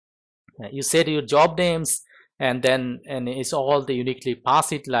You set your job names, and it's all the uniquely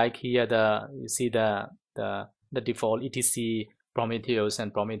pass it, like here you see the default etc Prometheus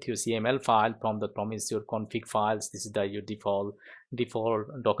and Prometheus YAML file from the Prometheus config files. This is your default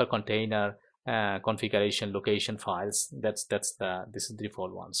Docker container configuration location files. This is the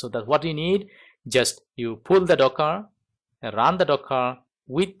default one. So that's what you need. Just you pull the Docker and run the Docker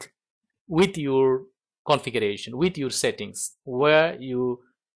with your configuration, with your settings,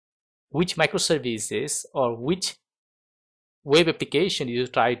 which microservices or which web application you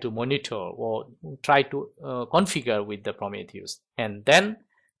try to monitor or try to configure with the Prometheus, and then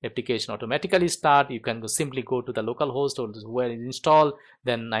application automatically start. You can simply go to the local host or where it is installed,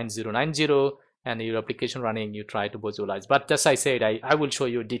 then 9090, and your application running, you try to visualize. But as I said, I will show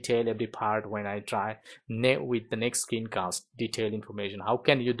you detail every part when I try with the next screencast, detailed information. How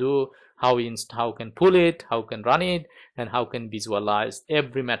can you do, how can pull it, how can run it, and how can visualize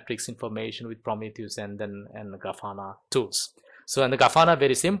every matrix information with Prometheus and Grafana tools. So in the Grafana,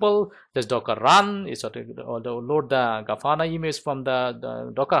 very simple, just Docker run, you sort of load the Grafana image from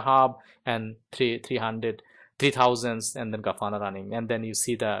the Docker hub, and 3000, and then Grafana running, and then you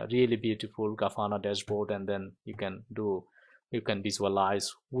see the really beautiful Grafana dashboard, and then you can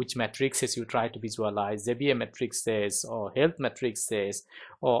visualize which matrices you try to visualize, Zapier matrices or health matrices,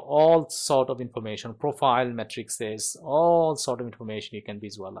 or all sort of information, profile matrices, all sort of information you can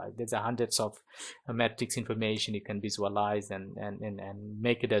visualize. There's hundreds of matrix information you can visualize and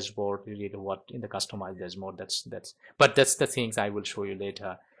make a dashboard really what in the customized dashboard. That's the things I will show you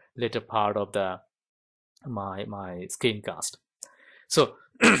later part of my screencast. So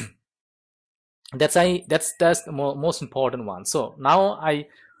that's the most important one. So now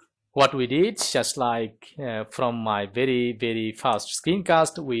what we did, just like from my very first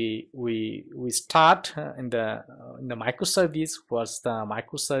screencast, we start in the microservice. Was the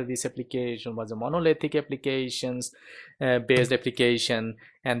microservice application, was a monolithic applications based application,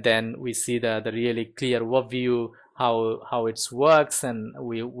 and then we see the really clear overview how it works, and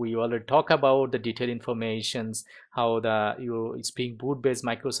we already talk about the detailed informations, how your Spring Boot based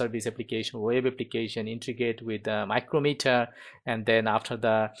microservice application, web application integrate with the micrometer, and then after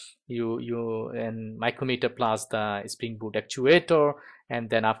and micrometer plus the Spring Boot actuator, and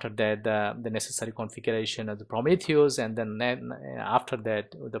then after that the necessary configuration of the Prometheus, and then after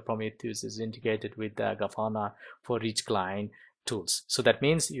that the Prometheus is integrated with the Grafana for rich client tools. So that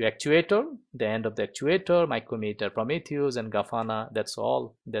means your actuator, the end of the actuator, micrometer, Prometheus, and Grafana. That's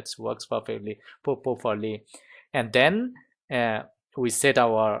all. That works perfectly, properly. And then we set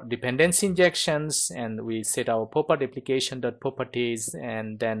our dependency injections, and we set our property application.properties,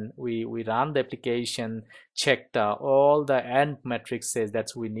 and then we run the application, check all the end matrices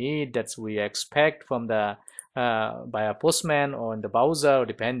that we need, that we expect from the by a postman or in the browser,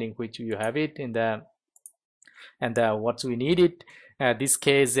 depending which you have it in the, and what we needed these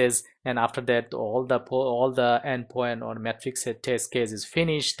cases, and after that all the endpoint or matrix test case is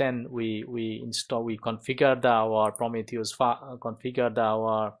finished. Then we configured our Prometheus configure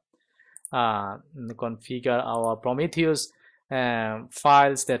our Prometheus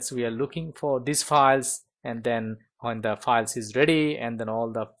files that we are looking for, these files, and then when the files is ready and then all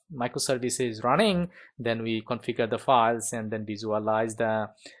the microservices running, then we configure the files and then visualize the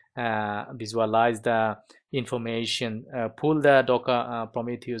information, pull the Docker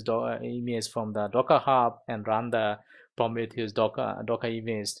Prometheus image from the Docker hub, and run the Prometheus Docker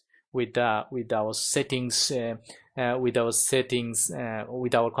image with our settings, with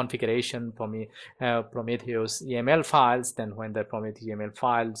our configuration Prometheus YAML files. Then when the Prometheus YAML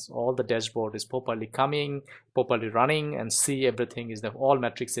files, all the dashboard is properly running, and see everything is all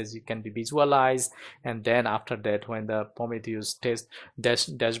matrices you can be visualized. And then after that, when the Prometheus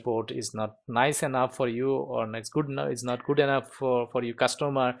dashboard is not nice enough for you, or it's not good enough for your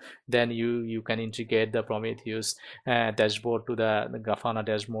customer, then you can integrate the Prometheus dashboard to the Grafana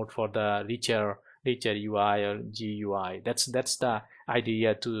dashboard for the richer UI or GUI. That's the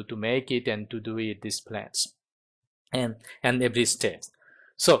idea to make it and to do it these plans and every step.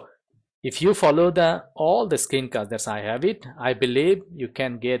 So if you follow all the screencasts that I have it, I believe you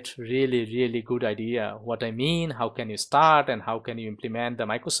can get really good idea what I mean. How can you start, and how can you implement the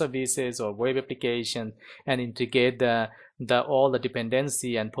microservices or web application and integrate all the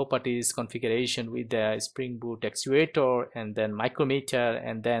dependency and properties configuration with the Spring Boot actuator, and then micrometer,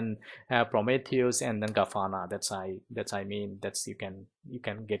 and then Prometheus, and then Grafana. You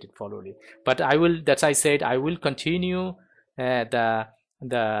can get it followed. But I will, that's I said, I will continue the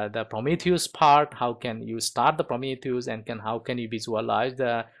the Prometheus part, how can you start the Prometheus, and how can you visualize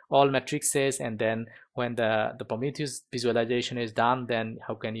the all matrices, and then when the Prometheus visualization is done, then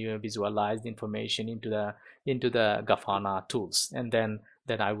how can you visualize the information into the Grafana tools. And then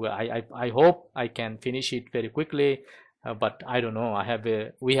I hope I can finish it very quickly, but I don't know,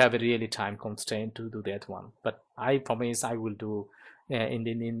 we have a really time constraint to do that one, but I promise I will do in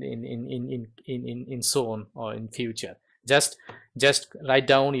soon or in future. Just write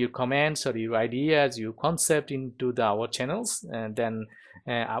down your comments or your ideas, your concept into our channels, and then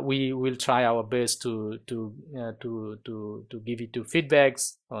we will try our best to give it to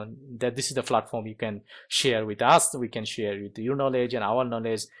feedbacks on that. This is the platform you can share with us. We can share with your knowledge and our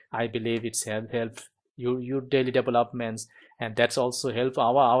knowledge. I believe it's help your daily developments, and that's also help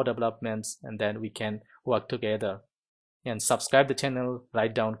our developments, and then we can work together. And subscribe the channel,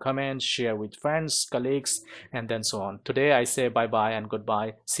 write down comments, share with friends, colleagues, and then so on. Today I say bye bye and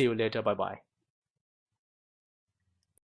goodbye. See you later. Bye bye.